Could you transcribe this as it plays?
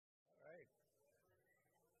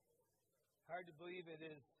hard to believe it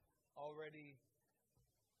is already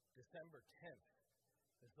December 10th.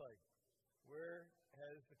 It's like, where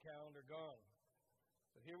has the calendar gone?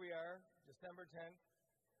 But here we are, December 10th,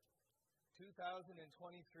 2023.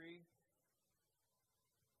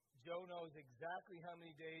 Joe knows exactly how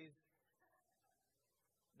many days,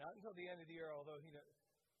 not until the end of the year, although he knows.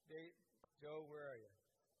 Joe, where are you?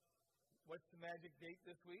 What's the magic date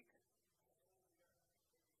this week?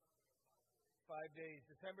 5 days,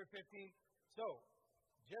 December 15th. So,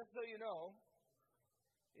 just so you know,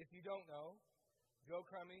 if you don't know, Joe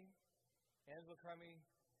Crummy, Angela Crummy,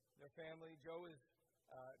 their family, Joe is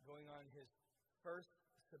going on his first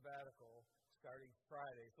sabbatical starting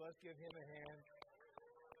Friday. So let's give him a hand.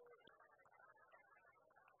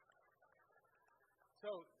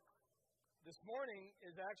 So, this morning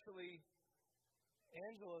is actually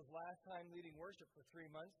Angela's last time leading worship for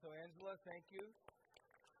 3 months. So, Angela, thank you.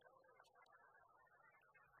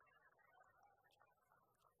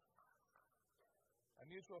 A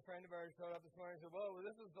mutual friend of ours showed up this morning and said, well,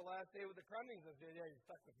 this is the last day with the Crummings. I said, yeah, you're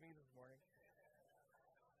stuck with me this morning.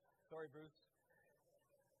 Sorry, Bruce.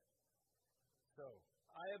 So,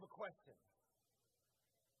 I have a question.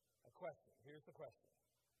 Here's the question.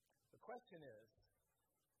 The question is,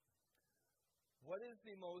 what is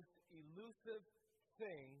the most elusive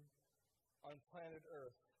thing on planet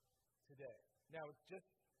Earth today? Now,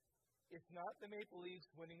 it's not the Maple Leafs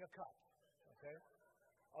winning a cup, okay?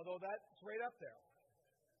 Although that's right up there.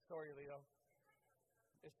 Sorry, Leo.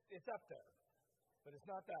 It's up there, but it's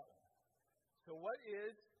not that one. So what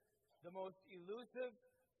is the most elusive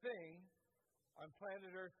thing on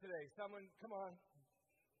planet Earth today? Someone, come on.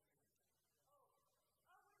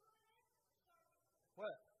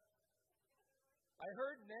 What? I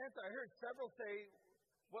heard several say,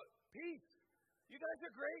 "What? Peace. You guys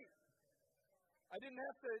are great. I didn't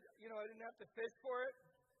have to fish for it.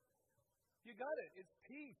 You got it. It's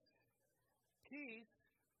peace. Peace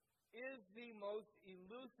is the most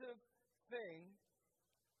elusive thing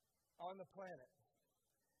on the planet.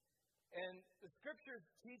 And the scriptures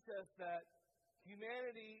teach us that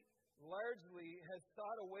humanity largely has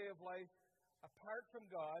sought a way of life apart from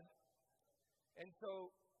God. And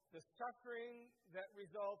so the suffering that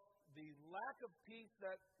results, the lack of peace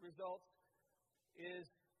that results, is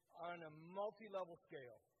on a multi-level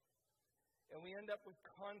scale. And we end up with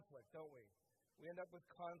conflict, don't we? We end up with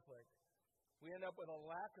conflict. We end up with a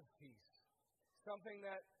lack of peace. Something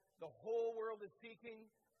that the whole world is seeking.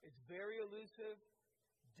 It's very elusive,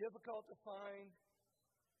 difficult to find,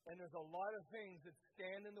 and there's a lot of things that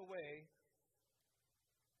stand in the way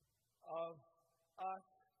of us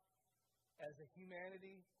as a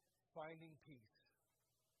humanity finding peace.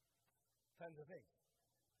 Tons of things.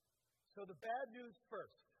 So the bad news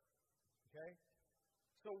first, okay?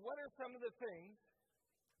 So what are some of the things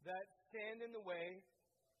that stand in the way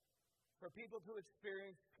for people to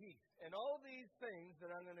experience peace? And all of these things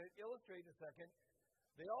that I'm going to illustrate in a second,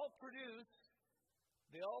 they all produce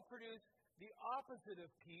the opposite of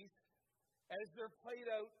peace as they're played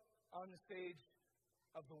out on the stage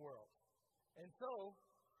of the world. And so,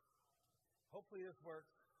 hopefully this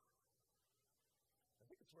works. I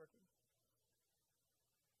think it's working.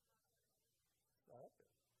 It's not up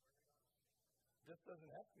there. This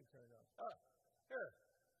doesn't have to be turned on. Here.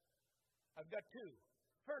 I've got two.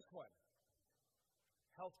 First one,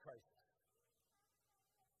 health crisis.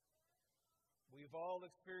 We've all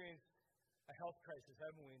experienced a health crisis,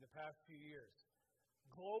 haven't we, in the past few years?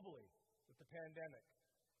 Globally, with the pandemic.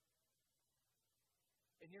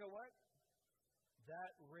 And you know what?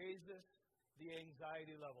 That raises the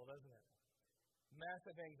anxiety level, doesn't it?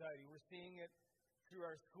 Massive anxiety. We're seeing it through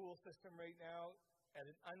our school system right now at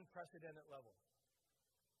an unprecedented level.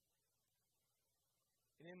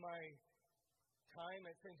 And in my time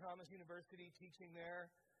at St. Thomas University teaching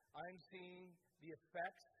there, I'm seeing the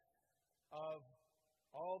effects of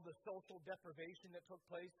all the social deprivation that took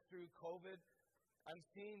place through COVID. I'm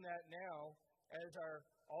seeing that now as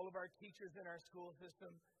all of our teachers in our school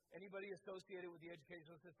system, anybody associated with the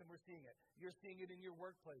educational system, we're seeing it. You're seeing it in your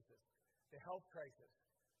workplaces. The health crisis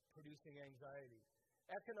producing anxiety.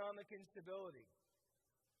 Economic instability.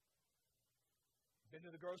 Been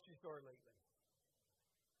to the grocery store lately.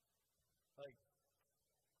 Like,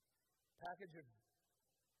 package of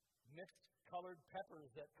mixed colored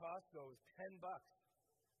peppers at Costco is $10.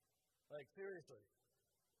 Like, seriously.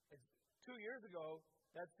 2 years ago,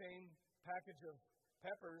 that same package of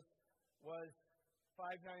peppers was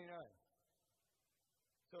 $5.99.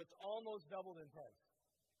 So it's almost doubled in price.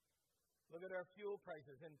 Look at our fuel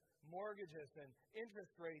prices and mortgages and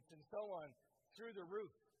interest rates and so on through the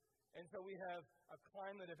roof. And so we have a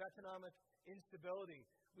climate of economic instability.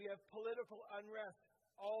 We have political unrest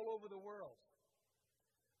all over the world.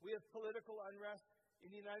 We have political unrest in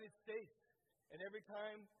the United States. And every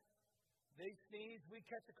time they sneeze, we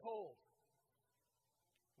catch a cold.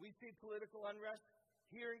 We see political unrest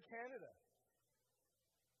here in Canada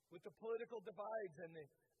with the political divides and the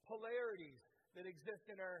polarities that exist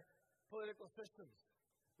in our political systems.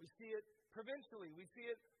 We see it provincially. We see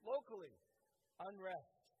it locally.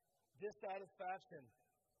 Unrest, dissatisfaction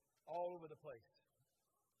all over the place,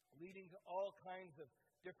 leading to all kinds of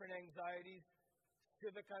different anxieties,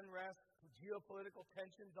 civic unrest, geopolitical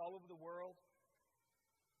tensions all over the world.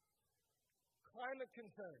 Climate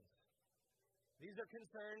concerns. These are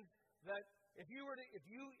concerns that if you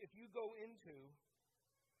go into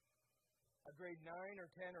a grade 9 or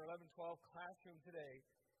 10 or 11, 12 classroom today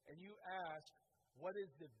and you ask, what is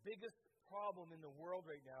the biggest problem in the world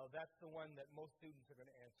right now, that's the one that most students are going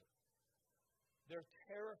to answer. They're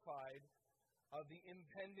terrified of the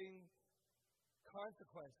impending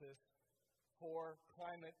consequences for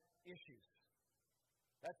climate issues.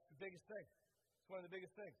 That's the biggest thing. It's one of the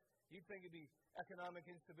biggest things. You'd think it'd be economic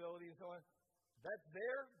instability and so on. That's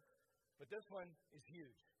there, but this one is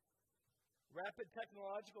huge. Rapid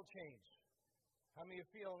technological change. How many of you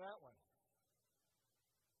feel that one?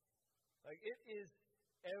 Like, it is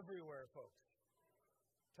everywhere, folks.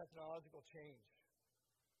 Technological change.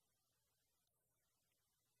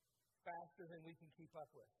 Faster than we can keep up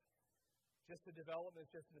with. Just the developments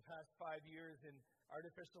just in the past 5 years in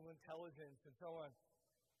artificial intelligence and so on.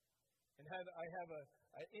 And I have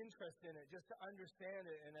an interest in it just to understand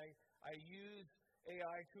it, and I use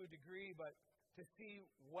AI to a degree, but to see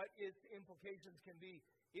what its implications can be,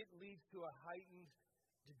 it leads to a heightened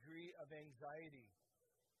degree of anxiety.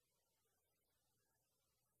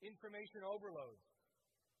 Information overload.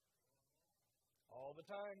 All the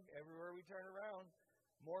time, everywhere we turn around,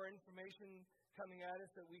 more information coming at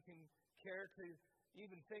us that we can care to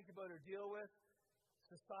even think about or deal with.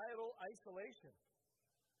 Societal isolation.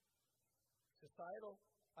 Societal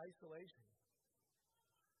isolation.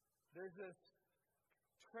 There's this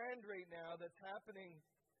trend right now that's happening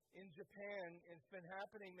in Japan, and it's been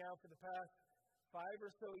happening now for the past 5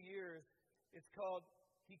 or so years. It's called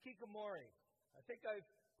hikikomori. I think I've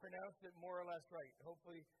pronounced it more or less right.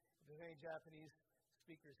 Hopefully, if there's any Japanese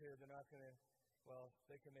speakers here, they're not going to, well,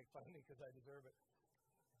 they can make fun of me because I deserve it.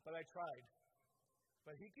 But I tried.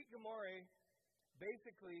 But hikikomori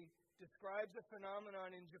basically describes a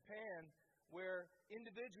phenomenon in Japan where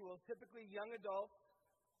individuals, typically young adults,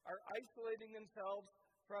 are isolating themselves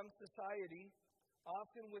from society,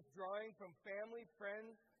 often withdrawing from family,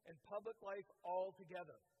 friends, and public life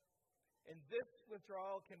altogether. And this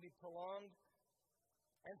withdrawal can be prolonged,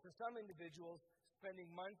 and for some individuals,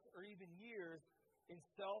 spending months or even years in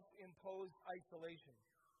self-imposed isolation.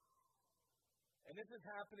 And this is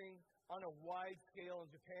happening on a wide scale in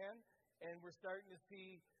Japan, and we're starting to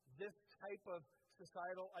see this type of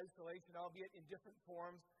societal isolation, albeit in different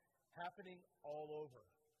forms, happening all over.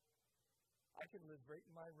 I can live right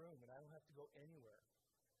in my room, and I don't have to go anywhere.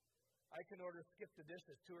 I can order skip the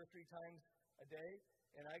dishes 2 or 3 times a day,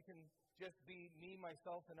 and I can just be me,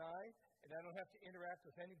 myself, and I don't have to interact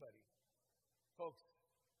with anybody. Folks,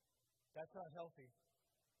 that's not healthy.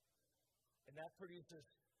 And that produces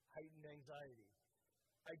heightened anxiety.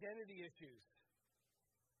 Identity issues.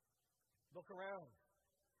 Look around.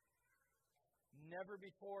 Never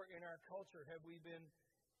before in our culture have we been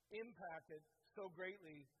impacted so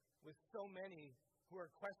greatly with so many who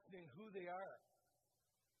are questioning who they are.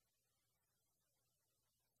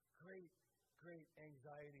 Great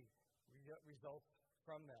anxiety results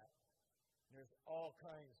from that. And there's all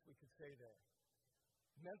kinds we could say there.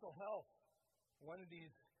 Mental health. One of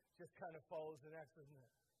these just kind of follows the next, doesn't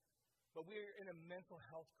it? But we're in a mental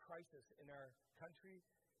health crisis in our country,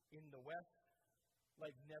 in the West,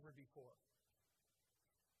 like never before.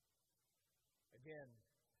 Again,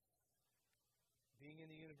 being in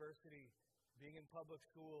the university, being in public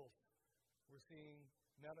schools, we're seeing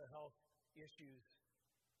mental health issues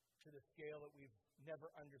to the scale that we've never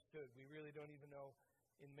understood. We really don't even know,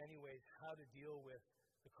 in many ways, how to deal with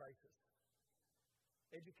the crisis.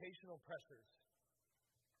 Educational pressures.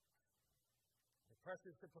 The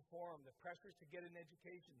pressures to perform, the pressures to get an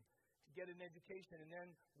education, and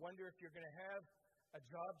then wonder if you're going to have a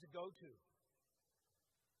job to go to.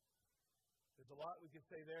 There's a lot we could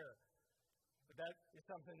say there. But that is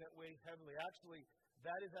something that weighs heavily. Actually,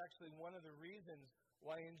 that is actually one of the reasons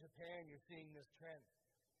why in Japan you're seeing this trend.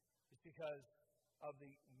 It's because of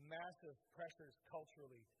the massive pressures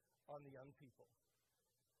culturally on the young people.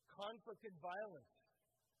 Conflict and violence.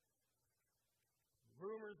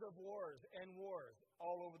 rumors of wars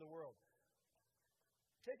all over the world.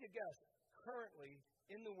 Take a guess, currently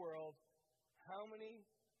in the world, how many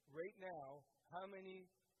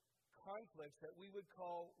conflicts that we would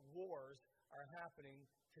call wars are happening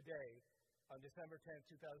today on December 10th,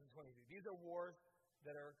 2022. These are wars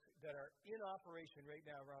that are in operation right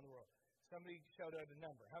now around the world. Somebody shout out a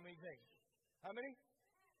number. How many things? How many?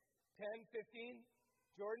 10, 15?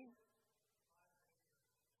 Jordan?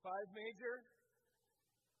 5 major?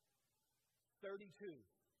 32.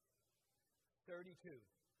 32.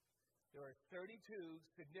 There are 32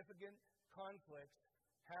 significant conflicts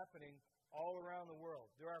happening all around the world.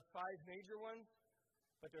 There are 5 major ones,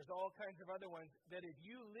 but there's all kinds of other ones that if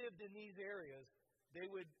you lived in these areas, they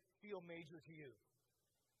would feel major to you,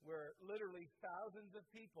 where literally thousands of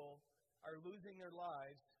people are losing their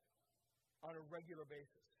lives on a regular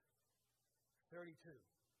basis. 32.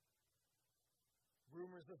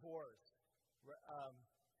 Rumors of wars.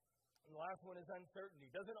 The last one is uncertainty.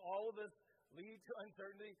 Doesn't all of this lead to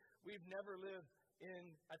uncertainty? We've never lived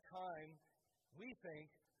in a time, we think,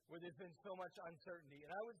 where there's been so much uncertainty.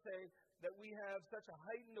 And I would say that we have such a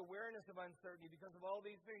heightened awareness of uncertainty because of all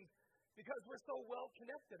these things, because we're so well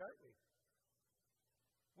connected, aren't we?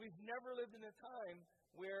 We've never lived in a time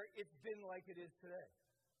where it's been like it is today.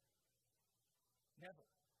 Never.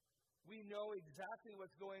 We know exactly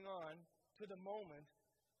what's going on to the moment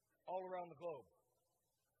all around the globe.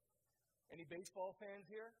 Any baseball fans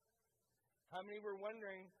here? How many were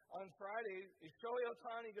wondering on Friday, is Shohei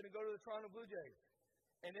Ohtani going to go to the Toronto Blue Jays?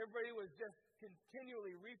 And everybody was just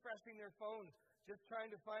continually refreshing their phones, just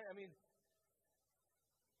trying to find,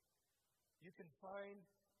 you can find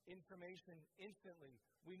information instantly.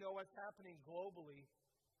 We know what's happening globally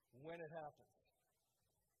when it happens.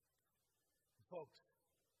 Folks,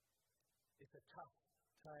 it's a tough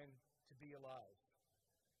time to be alive.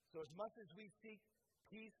 So as much as we seek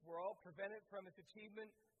peace, we're all prevented from its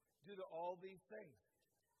achievement due to all these things.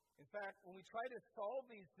 In fact, when we try to solve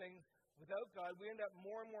these things without God, we end up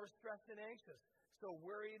more and more stressed and anxious. So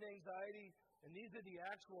worry and anxiety, and these are the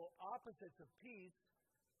actual opposites of peace,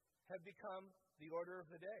 have become the order of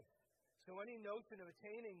the day. So any notion of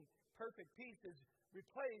attaining perfect peace is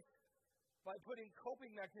replaced by putting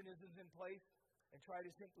coping mechanisms in place and try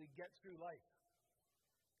to simply get through life.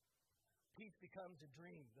 Peace becomes a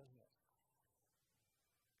dream, doesn't it?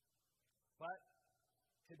 But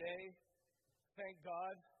today, thank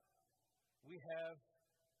God, we have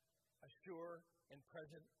a sure and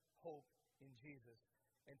present hope in Jesus.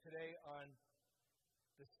 And today on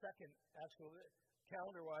the second,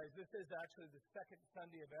 calendar-wise, this is actually the second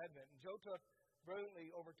Sunday of Advent. And Joe took brilliantly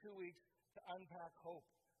over 2 weeks to unpack hope.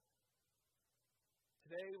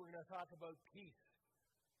 Today we're going to talk about peace.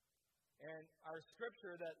 And our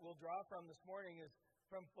scripture that we'll draw from this morning is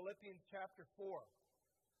from Philippians chapter 4.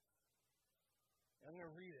 I'm going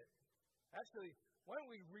to read it. Actually, why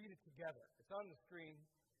don't we read it together? It's on the screen.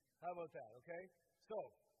 How about that, okay? So,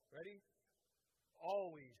 ready?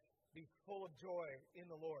 Always be full of joy in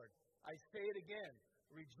the Lord. I say it again,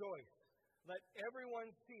 rejoice. Let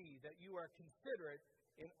everyone see that you are considerate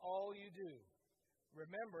in all you do.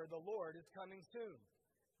 Remember, the Lord is coming soon.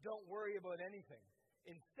 Don't worry about anything.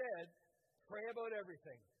 Instead, pray about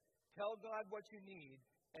everything. Tell God what you need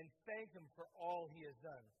and thank Him for all He has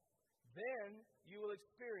done. Then you will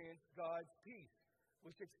experience God's peace,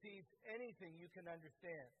 which exceeds anything you can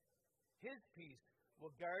understand. His peace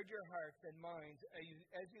will guard your hearts and minds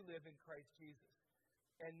as you live in Christ Jesus.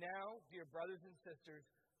 And now, dear brothers and sisters,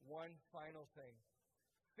 one final thing.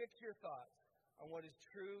 Fix your thoughts on what is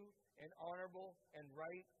true and honorable and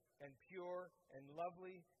right and pure and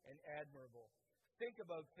lovely and admirable. Think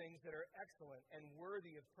about things that are excellent and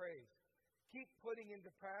worthy of praise. Keep putting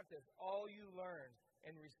into practice all you learned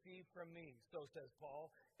and received from me, so says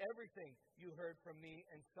Paul. Everything you heard from me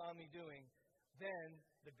and saw me doing, then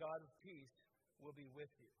the God of peace will be with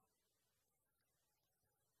you.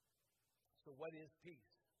 So what is peace?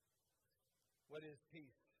 What is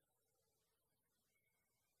peace?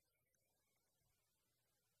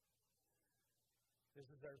 This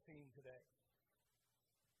is our theme today.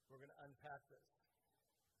 We're going to unpack this.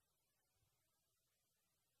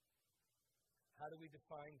 How do we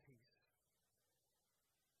define peace?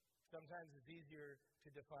 Sometimes it's easier to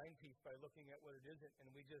define peace by looking at what it isn't, and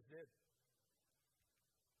we just did.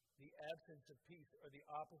 The absence of peace, or the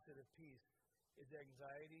opposite of peace, is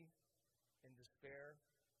anxiety and despair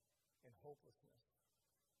and hopelessness.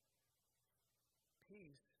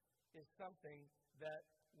 Peace is something that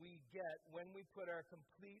we get when we put our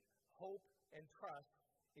complete hope and trust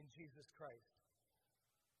in Jesus Christ.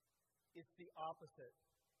 It's the opposite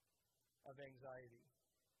of anxiety.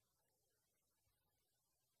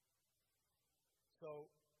 So,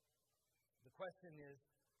 the question is,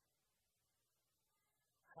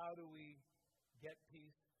 how do we get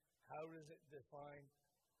peace? How does it define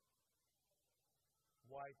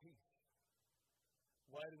why peace?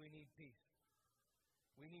 Why do we need peace?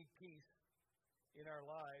 We need peace in our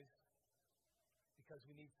lives because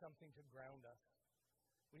we need something to ground us.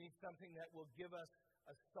 We need something that will give us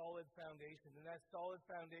a solid foundation. And that solid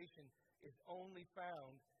foundation is only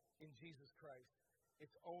found in Jesus Christ.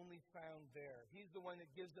 It's only found there. He's the one that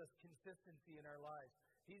gives us consistency in our lives.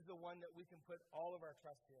 He's the one that we can put all of our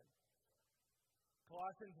trust in.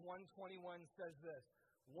 Colossians 1:21 says this,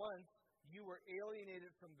 "Once you were alienated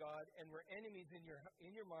from God and were enemies in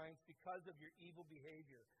your minds because of your evil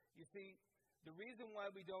behavior." You see, the reason why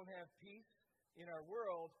we don't have peace in our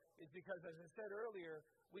world is because, as I said earlier,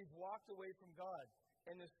 we've walked away from God.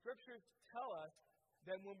 And the scriptures tell us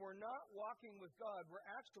that when we're not walking with God, we're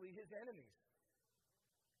actually His enemies.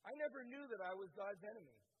 I never knew that I was God's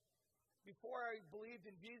enemy. Before I believed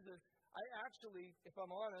in Jesus, I actually, if I'm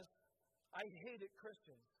honest, I hated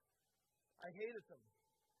Christians. I hated them.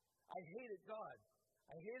 I hated God.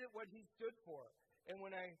 I hated what He stood for. And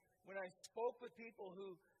when I spoke with people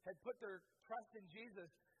who had put their trust in Jesus,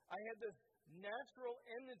 I had this natural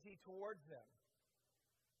enmity towards them.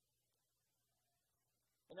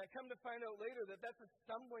 And I come to find out later that that's a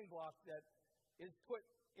stumbling block that is put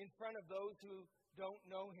in front of those who don't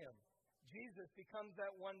know Him. Jesus becomes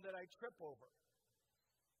that one that I trip over.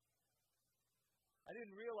 I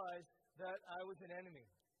didn't realize that I was an enemy.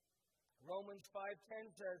 Romans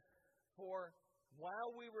 5:10 says, "For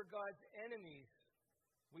while we were God's enemies,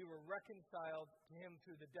 we were reconciled to Him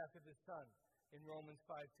through the death of His Son," in Romans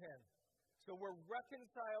 5:10. So we're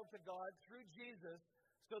reconciled to God through Jesus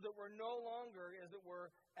so that we're no longer, as it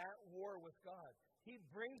were, at war with God. He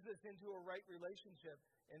brings us into a right relationship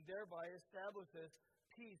and thereby establishes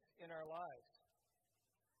peace in our lives.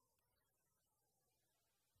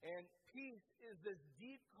 And peace is this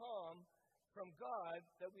deep calm from God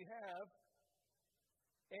that we have,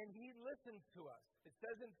 and He listens to us. It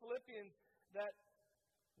says in Philippians that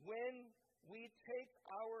when we take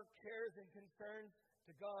our cares and concerns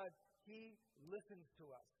to God, He listens to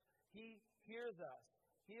us. He hears us.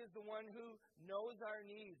 He is the one who knows our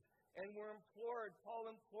needs. And we're implored, Paul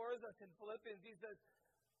implores us in Philippians. He says,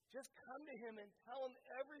 just come to Him and tell Him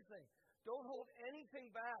everything. Don't hold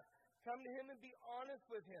anything back. Come to Him and be honest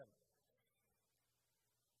with Him.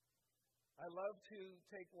 I love to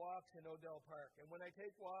take walks in Odell Park. And when I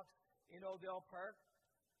take walks in Odell Park,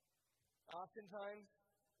 oftentimes,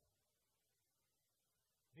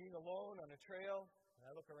 being alone on a trail, and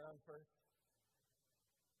I look around first,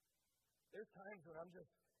 there's times when I'm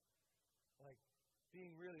just like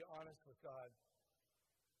being really honest with God.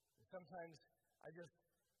 And sometimes I just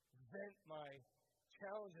vent my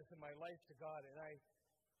challenges in my life to God, and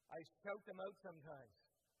I shout them out sometimes.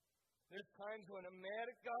 There's times when I'm mad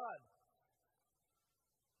at God.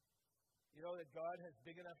 You know that God has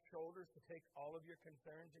big enough shoulders to take all of your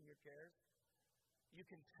concerns and your cares? You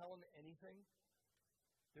can tell Him anything.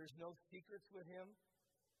 There's no secrets with Him.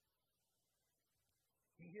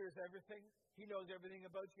 He hears everything. He knows everything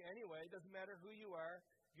about you anyway. It doesn't matter who you are.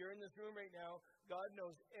 If you're in this room right now, God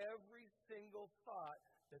knows every single thought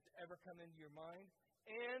that's ever come into your mind,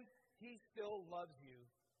 and He still loves you.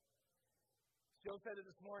 Joe said it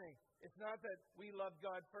this morning. It's not that we love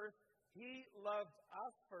God first. He loved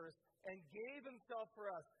us first and gave Himself for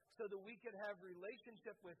us so that we could have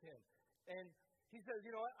relationship with Him. And He says,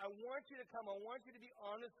 you know what? I want you to come. I want you to be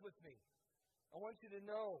honest with me. I want you to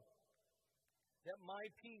know that my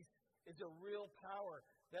peace is a real power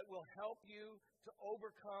that will help you to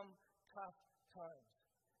overcome tough times.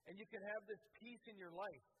 And you can have this peace in your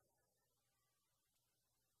life.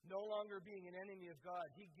 No longer being an enemy of God.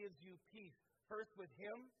 He gives you peace, first with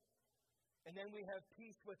Him, and then we have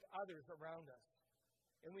peace with others around us.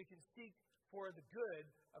 And we can seek for the good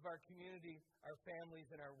of our community, our families,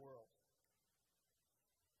 and our world.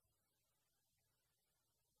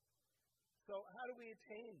 So how do we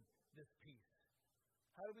attain this peace?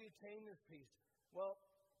 How do we attain this peace? Well,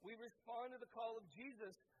 we respond to the call of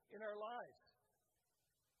Jesus in our lives.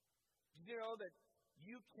 Did you know that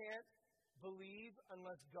you can't believe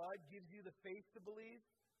unless God gives you the faith to believe?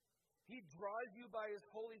 He draws you by His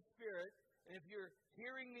Holy Spirit. And if you're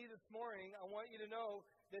hearing me this morning, I want you to know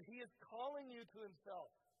that He is calling you to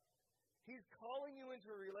Himself. He's calling you into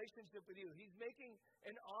a relationship with you. He's making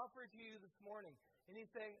an offer to you this morning. And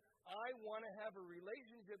He's saying, I want to have a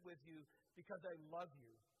relationship with you because I love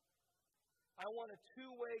you. I want a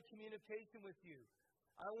two-way communication with you.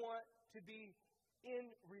 I want to be in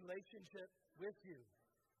relationship with you.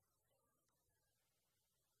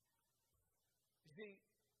 You see,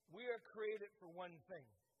 we are created for one thing,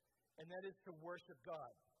 and that is to worship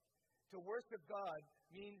God. To worship God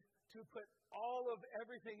means to put all of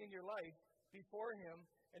everything in your life before Him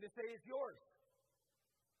and to say it's yours.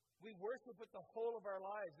 We worship with the whole of our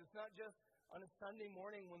lives. It's not just on a Sunday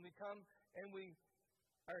morning when we come and we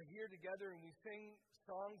are here together and we sing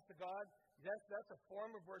songs to God. Yes, that's a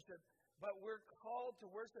form of worship, but we're called to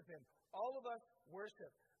worship Him. All of us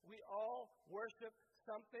worship. We all worship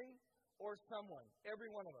something or someone,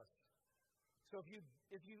 every one of us. So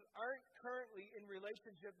if you aren't currently in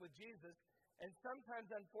relationship with Jesus, and sometimes,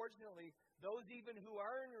 unfortunately, those even who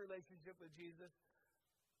are in relationship with Jesus,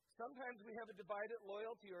 sometimes we have a divided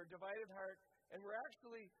loyalty or a divided heart, and we're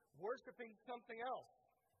actually worshiping something else.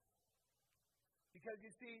 Because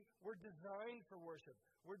you see, we're designed for worship.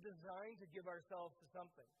 We're designed to give ourselves to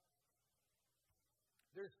something.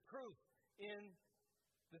 There's proof in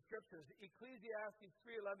the Scriptures. Ecclesiastes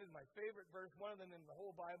 3:11, my favorite verse, one of them in the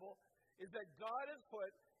whole Bible, is that God has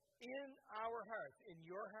put in our hearts, in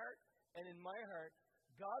your heart and in my heart,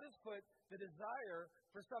 God has put the desire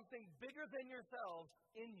for something bigger than yourselves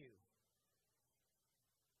in you.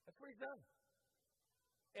 That's what He's done.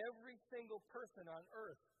 Every single person on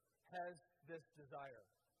earth has this desire.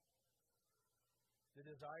 The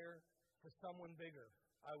desire for someone bigger,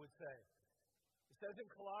 I would say. It says in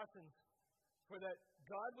Colossians, for that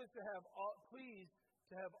God was pleased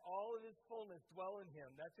to have all of His fullness dwell in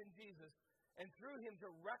Him, that's in Jesus, and through Him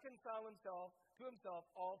to reconcile to Himself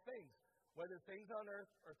all things, whether things on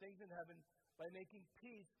earth or things in heaven, by making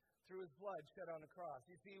peace through His blood shed on the cross.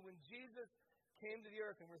 You see, when Jesus came to the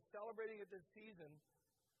earth, and we're celebrating at this season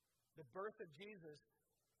the birth of Jesus,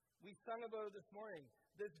 we sung about it this morning,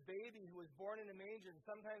 this baby who was born in a manger, and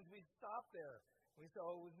sometimes we stop there. We say,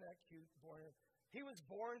 oh, wasn't that cute? He was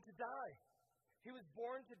born to die. He was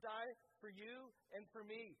born to die for you and for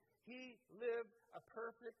me. He lived a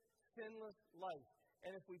perfect, sinless life.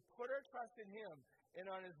 And if we put our trust in Him and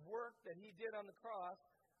on His work that He did on the cross,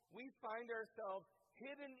 we find ourselves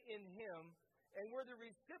hidden in Him, and we're the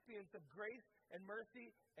recipients of grace and mercy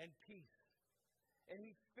and peace. And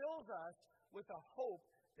He fills us with a hope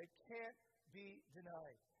that can't be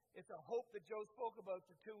denied. It's a hope that Joe spoke about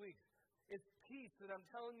for 2 weeks. It's peace that I'm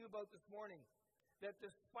telling you about this morning. That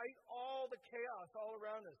despite all the chaos all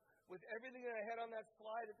around us, with everything that I had on that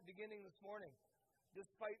slide at the beginning this morning,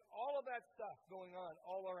 despite all of that stuff going on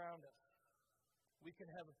all around us, we can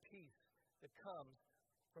have a peace that comes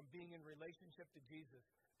from being in relationship to Jesus,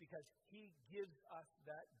 because He gives us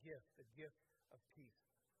that gift, the gift of peace.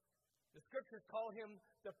 The Scriptures call Him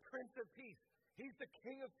the Prince of Peace. He's the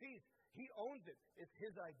King of Peace. He owns it. It's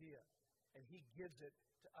His idea, and He gives it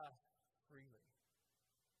to us freely.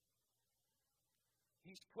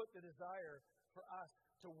 He's put the desire for us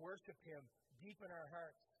to worship Him deep in our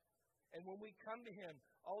hearts. And when we come to Him,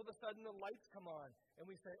 all of a sudden the lights come on, and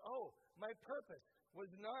we say, oh, my purpose was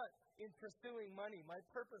not in pursuing money. My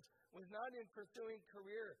purpose was not in pursuing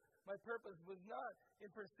career. My purpose was not in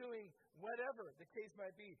pursuing whatever the case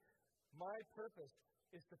might be. My purpose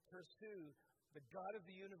is to pursue the God of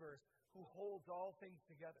the universe who holds all things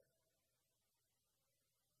together.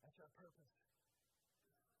 That's our purpose.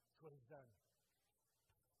 That's what He's done.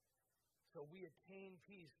 So we attain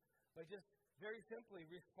peace by just very simply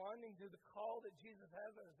responding to the call that Jesus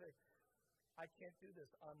has on us and say, I can't do this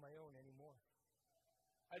on my own anymore.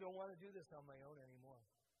 I don't want to do this on my own anymore.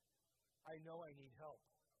 I know I need help.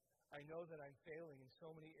 I know that I'm failing in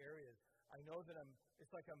so many areas. I know that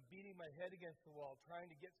it's like I'm beating my head against the wall trying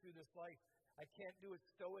to get through this life. I can't do it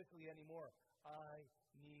stoically anymore. I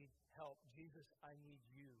need help. Jesus, I need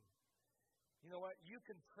you. You know what? You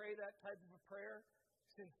can pray that type of a prayer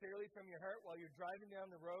sincerely from your heart while you're driving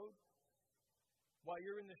down the road, while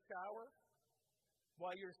you're in the shower,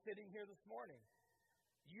 while you're sitting here this morning.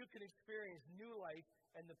 You can experience new life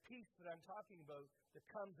and the peace that I'm talking about that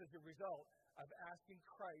comes as a result of asking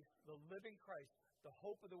Christ, the living Christ, the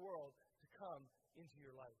hope of the world, to come into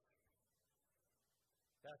your life.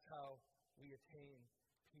 That's how we attain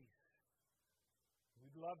peace.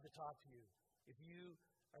 We'd love to talk to you. If you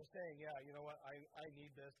are saying, yeah, you know what, I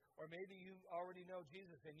need this. Or maybe you already know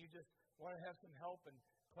Jesus and you just want to have some help in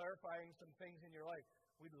clarifying some things in your life.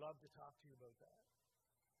 We'd love to talk to you about that.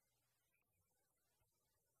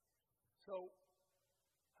 So,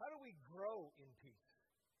 how do we grow in peace?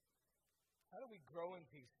 How do we grow in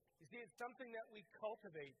peace? You see, it's something that we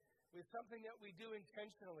cultivate. It's something that we do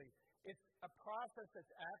intentionally. It's a process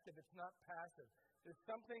that's active. It's not passive. There's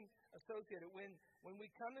something associated. When we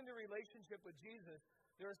come into relationship with Jesus,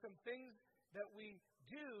 there are some things that we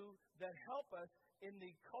do that help us in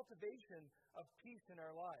the cultivation of peace in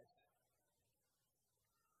our lives.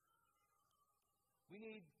 We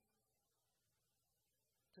need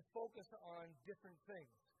to focus on different things.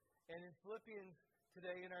 And in Philippians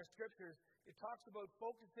today, in our scriptures, it talks about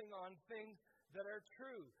focusing on things that are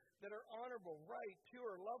true, that are honorable, right,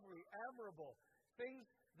 pure, lovely, admirable. Things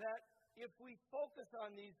that if we focus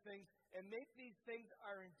on these things and make these things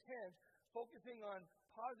our intent, focusing on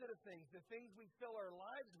positive things, the things we fill our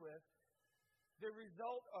lives with, the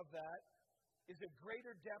result of that is a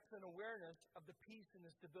greater depth and awareness of the peace and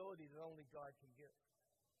the stability that only God can give.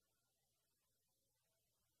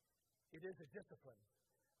 It is a discipline.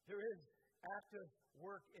 There is active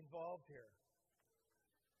work involved here.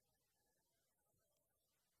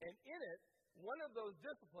 And in it, one of those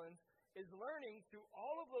disciplines is learning through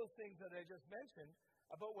all of those things that I just mentioned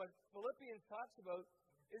about what Philippians talks about,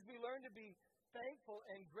 is we learn to be thankful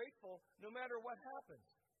and grateful no matter what happens.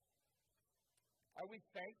 Are we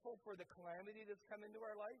thankful for the calamity that's come into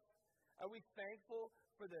our life? Are we thankful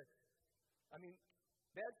for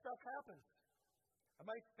bad stuff happens. Am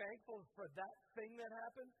I thankful for that thing that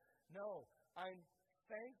happened? No. I'm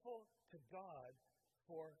thankful to God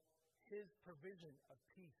for His provision of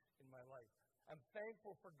peace in my life. I'm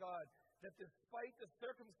thankful for God that despite the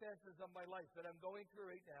circumstances of my life that I'm going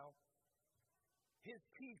through right now, His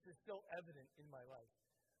peace is still evident in my life.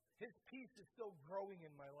 His peace is still growing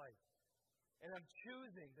in my life. And I'm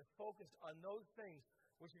choosing to focus on those things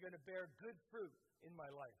which are going to bear good fruit in my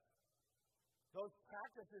life. Those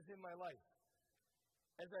practices in my life.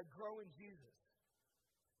 As I grow in Jesus,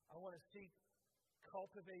 I want to seek,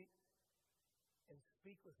 cultivate, and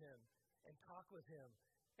speak with Him, and talk with Him,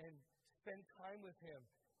 and spend time with Him.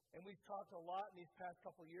 And we've talked a lot in these past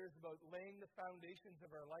couple of years about laying the foundations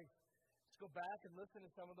of our life. Just go back and listen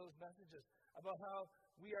to some of those messages about how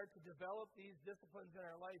we are to develop these disciplines in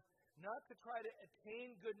our life, not to try to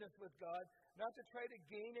attain goodness with God, not to try to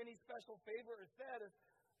gain any special favor or status,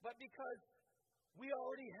 but because we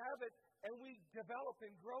already have it, and we develop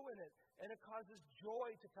and grow in it, and it causes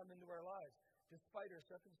joy to come into our lives, despite our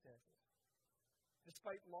circumstances.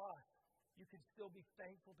 Despite loss, you can still be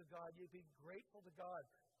thankful to God. You can be grateful to God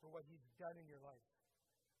for what He's done in your life.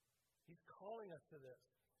 He's calling us to this.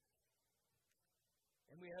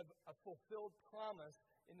 And we have a fulfilled promise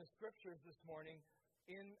in the Scriptures this morning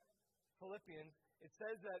in Philippians. It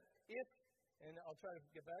says that if, and I'll try to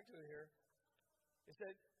get back to it here, it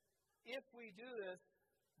said, if we do this,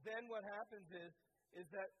 then what happens is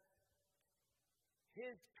that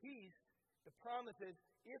His peace, the promise is,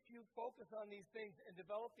 if you focus on these things and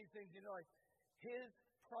develop these things in your life, His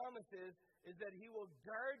promise is that He will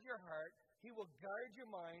guard your heart, He will guard your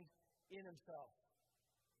mind in Himself.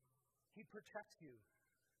 He protects you.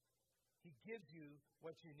 He gives you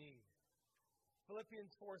what you need.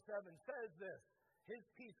 Philippians 4:7 says this, His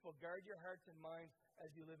peace will guard your hearts and minds as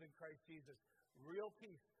you live in Christ Jesus. Real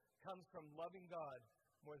peace comes from loving God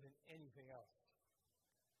more than anything else.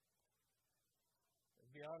 To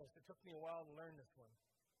be honest, it took me a while to learn this one.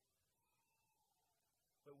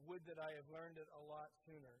 But would that I have learned it a lot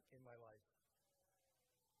sooner in my life.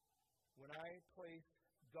 When I place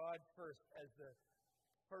God first as the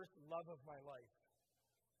first love of my life,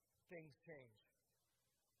 things change.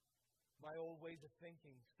 My old ways of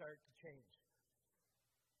thinking start to change.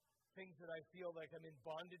 Things that I feel like I'm in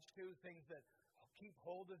bondage to, things that keep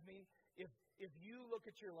hold of me. If you look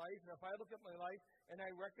at your life, and if I look at my life, and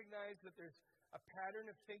I recognize that there's a pattern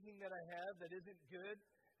of thinking that I have that isn't good,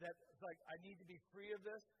 that it's like I need to be free of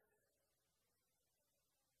this,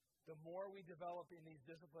 the more we develop in these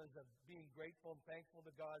disciplines of being grateful and thankful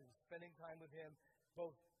to God and spending time with Him,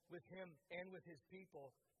 both with Him and with His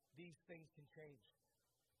people, these things can change.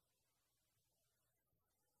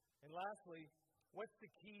 And lastly, what's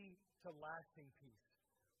the key to lasting peace?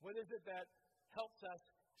 What is it that helps us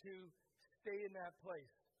to stay in that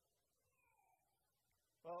place?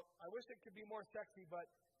 Well, I wish it could be more sexy, but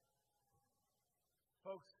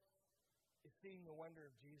folks, it's seeing the wonder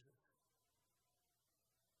of Jesus.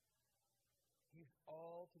 He's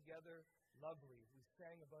altogether lovely. We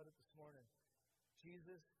sang about it this morning.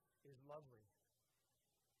 Jesus is lovely.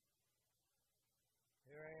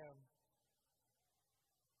 Here I am,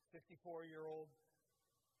 54-year-old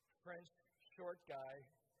French short guy.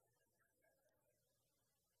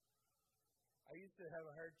 I used to have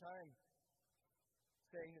a hard time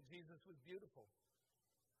saying that Jesus was beautiful.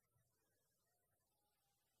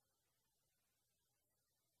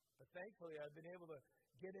 But thankfully, I've been able to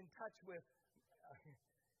get in touch with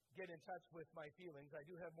my feelings. I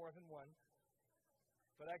do have more than one.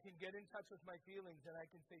 But I can get in touch with my feelings and I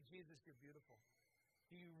can say, Jesus, you're beautiful.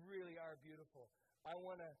 You really are beautiful. I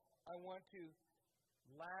want to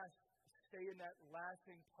stay in that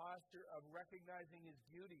lasting posture of recognizing His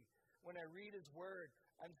beauty, when I read His Word,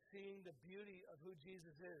 I'm seeing the beauty of who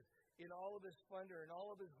Jesus is in all of His splendor, in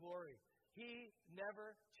all of His glory. He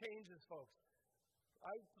never changes, folks.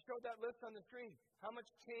 I showed that list on the screen. How much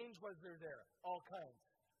change was there? All kinds.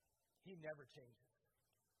 He never changes.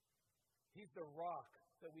 He's the rock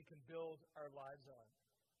that we can build our lives on.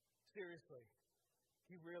 Seriously.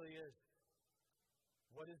 He really is.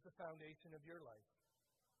 What is the foundation of your life?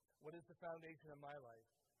 What is the foundation of my life?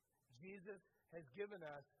 Jesus has given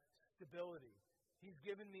us stability. He's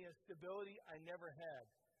given me a stability I never had.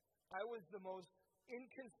 I was the most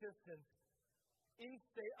inconsistent,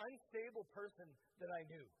 unstable person that I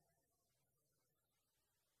knew.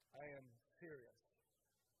 I am serious.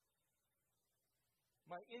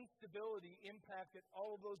 My instability impacted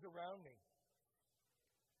all of those around me.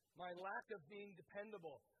 My lack of being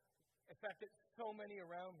dependable affected so many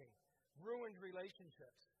around me, ruined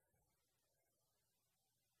relationships.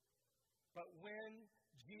 But when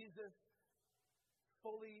Jesus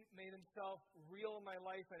fully made Himself real in my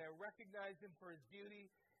life and I recognized Him for His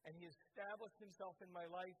beauty and He established Himself in my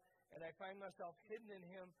life and I find myself hidden in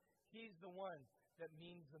Him, He's the one that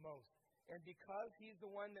means the most. And because He's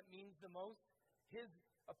the one that means the most, His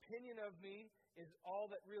opinion of me is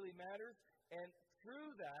all that really matters. And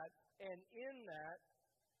through that and in that,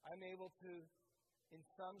 I'm able to, in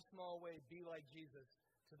some small way, be like Jesus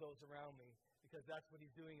to those around me. Because that's what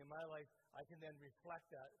He's doing in my life. I can then reflect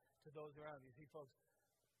that to those around me. See, folks,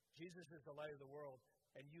 Jesus is the light of the world,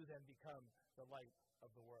 and you then become the light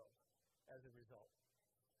of the world as a result.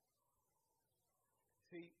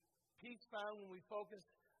 See, peace found when we focus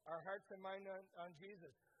our hearts and mind on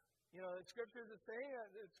Jesus. You know, the Scripture is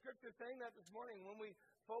saying that this morning. When we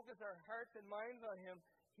focus our hearts and minds on Him,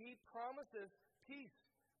 He promises peace.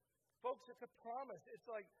 Folks, it's a promise. It's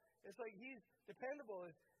like He's dependable.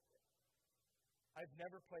 I've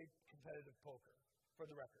never played competitive poker, for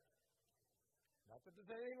the record. Not that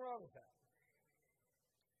there's anything wrong with that.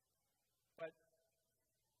 But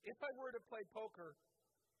if I were to play poker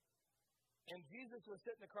and Jesus was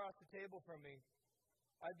sitting across the table from me,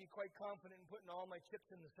 I'd be quite confident in putting all my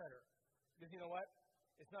chips in the center. Because you know what?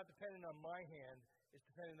 It's not dependent on my hand. It's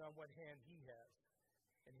dependent on what hand He has.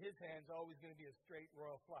 And His hand's always going to be a straight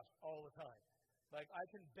royal flush all the time. Like, I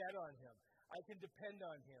can bet on Him. I can depend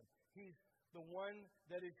on Him. He's the one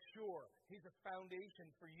that is sure. He's a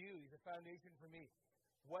foundation for you. He's a foundation for me.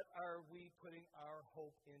 What are we putting our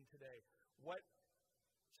hope in today? What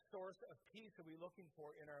source of peace are we looking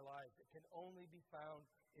for in our lives? It can only be found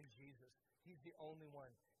in Jesus. He's the only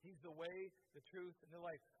one. He's the way, the truth, and the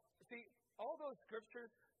life. See, all those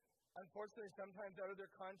scriptures, unfortunately, sometimes out of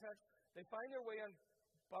their context, they find their way on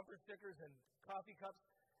bumper stickers and coffee cups,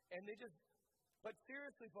 and but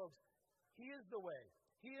seriously, folks, He is the way.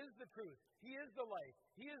 He is the truth. He is the life.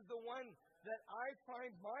 He is the one that I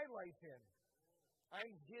find my life in.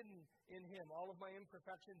 I'm hidden in Him. All of my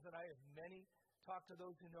imperfections, and I have many. Talk to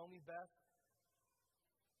those who know me best.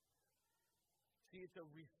 See, it's a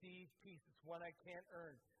received peace. It's one I can't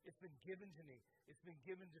earn. It's been given to me. It's been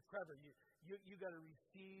given to Trevor. You got to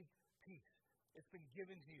receive peace. It's been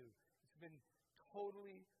given to you. It's been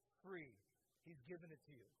totally free. He's given it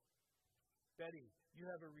to you. Betty, you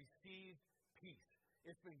have a received peace.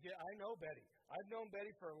 I know Betty. I've known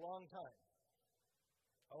Betty for a long time.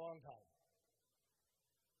 A long time.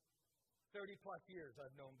 30 plus years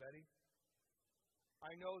I've known Betty.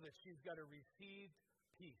 I know that she's got a received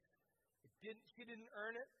peace. She didn't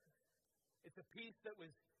earn it. It's a peace that was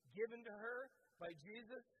given to her by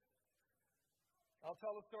Jesus. I'll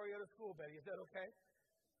tell the story out of school, Betty. Is that okay?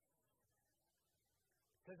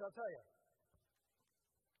 Because I'll tell you.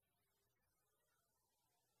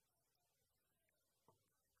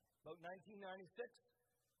 About 1996,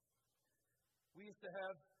 we used to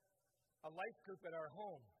have a life group at our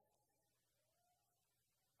home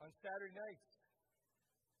on Saturday nights.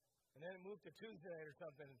 And then it moved to Tuesday night or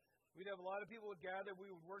something. We'd have a lot of people would gather. We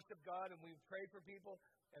would worship God and we would pray for people.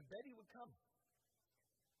 And Betty would come.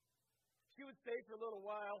 She would stay for a little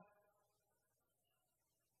while.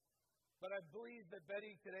 But I believe that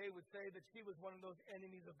Betty today would say that she was one of those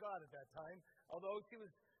enemies of God at that time. Although she was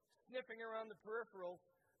sniffing around the peripheral,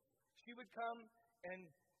 she would come and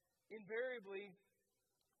invariably,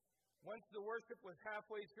 once the worship was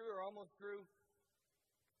halfway through or almost through,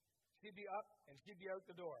 she'd be up and she'd be out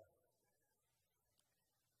the door.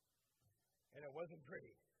 And it wasn't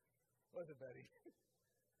pretty, was it, Betty?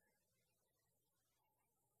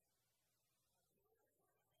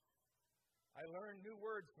 I learned new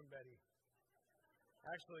words from Betty.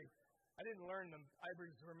 Actually, I didn't learn them. I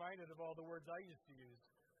was reminded of all the words I used to use.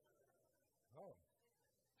 Oh,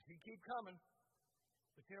 she'd keep coming.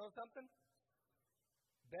 But you know something?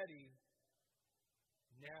 Betty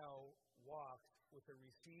now walks with a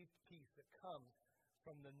received peace that comes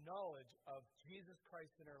from the knowledge of Jesus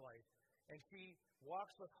Christ in her life. And she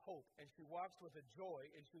walks with hope, and she walks with a joy,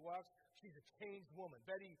 and she's a changed woman.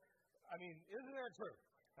 Betty, isn't that true?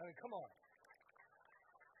 Come on.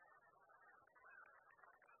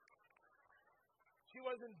 She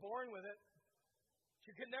wasn't born with it.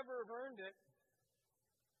 She could never have earned it.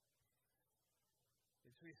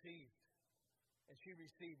 It's received. And she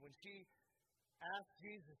received. When she asked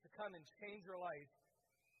Jesus to come and change her life,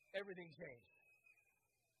 everything changed.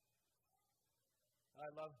 I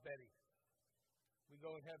love Betty. We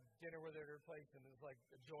go and have dinner with her at her place, and it's like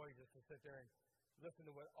a joy just to sit there and listen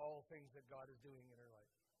to what all things that God is doing in her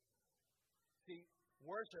life. See,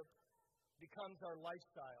 worship becomes our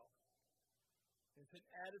lifestyle. It's an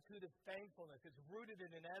attitude of thankfulness. It's rooted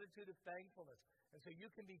in an attitude of thankfulness. And so you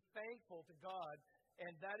can be thankful to God,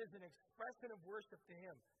 and that is an expression of worship to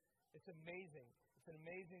Him. It's amazing. It's an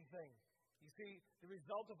amazing thing. You see, the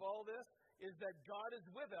result of all this is that God is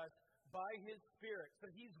with us by His Spirit. So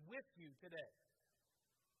He's with you today.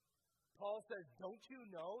 Paul says, don't you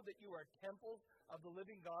know that you are temples of the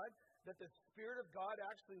living God? That the Spirit of God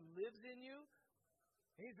actually lives in you?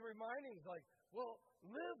 And he's reminding us,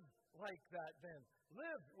 live like that then.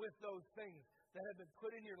 Live with those things that have been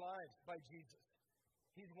put in your lives by Jesus.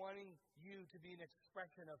 He's wanting you to be an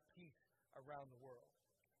expression of peace around the world.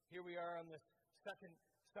 Here we are on this second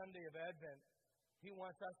Sunday of Advent. He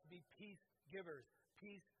wants us to be peace givers,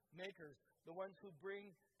 peace makers, the ones who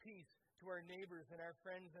bring peace to our neighbors and our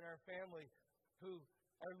friends and our family who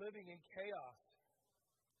are living in chaos.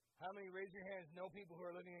 How many, raise your hands, know people who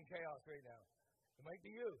are living in chaos right now? It might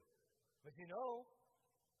be you. But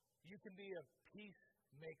you can be a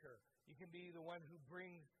peacemaker. You can be the one who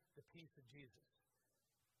brings the peace of Jesus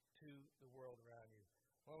to the world around you.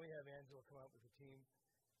 Why don't we have Angela come out with the team?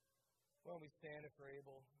 Why don't we stand if we're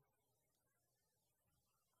able?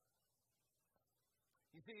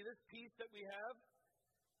 You see, this peace that we have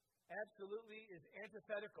absolutely is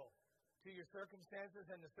antithetical to your circumstances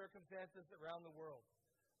and the circumstances around the world.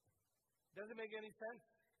 Doesn't make any sense.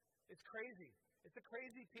 It's crazy. It's a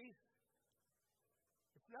crazy peace.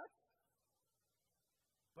 It's nuts.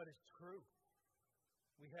 But it's true.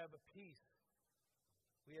 We have a peace.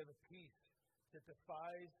 We have a peace that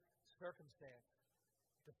defies circumstance,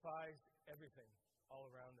 defies everything all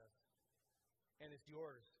around us. And it's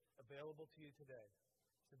yours, available to you today.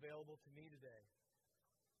 It's available to me today.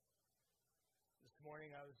 This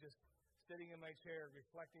morning I was just sitting in my chair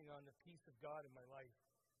reflecting on the peace of God in my life.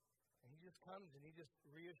 And He just comes and He just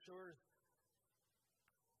reassures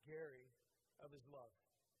Gary of His love.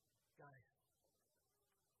 Guys,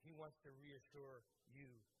 He wants to reassure you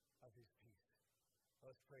of His peace.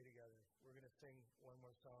 Let's pray together. We're going to sing one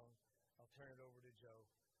more song. I'll turn it over to Joe.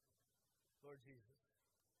 Lord Jesus,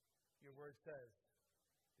 your word says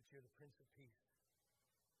that you're the Prince of Peace.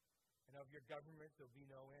 And of your government there'll be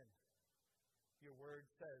no end. Your word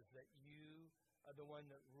says that you are the one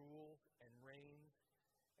that rules and reigns.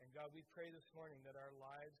 And God, we pray this morning that our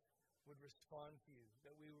lives would respond to you,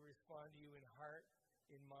 that we would respond to you in heart,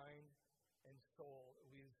 in mind, and soul.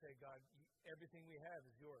 We would say, God, everything we have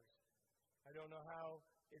is yours. I don't know how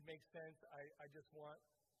it makes sense. I just want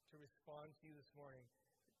to respond to you this morning.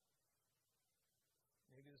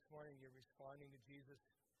 Maybe this morning you're responding to Jesus.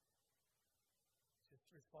 Just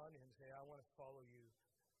respond to Him. Say, I want to follow you.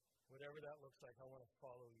 Whatever that looks like, I want to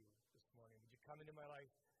follow you this morning. Would you come into my life?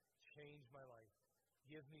 Change my life.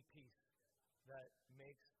 Give me peace that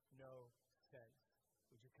makes no sense.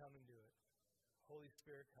 Would you come and do it? Holy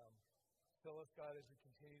Spirit, come. Fill us, God, as we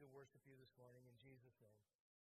continue to worship you this morning. In Jesus' name.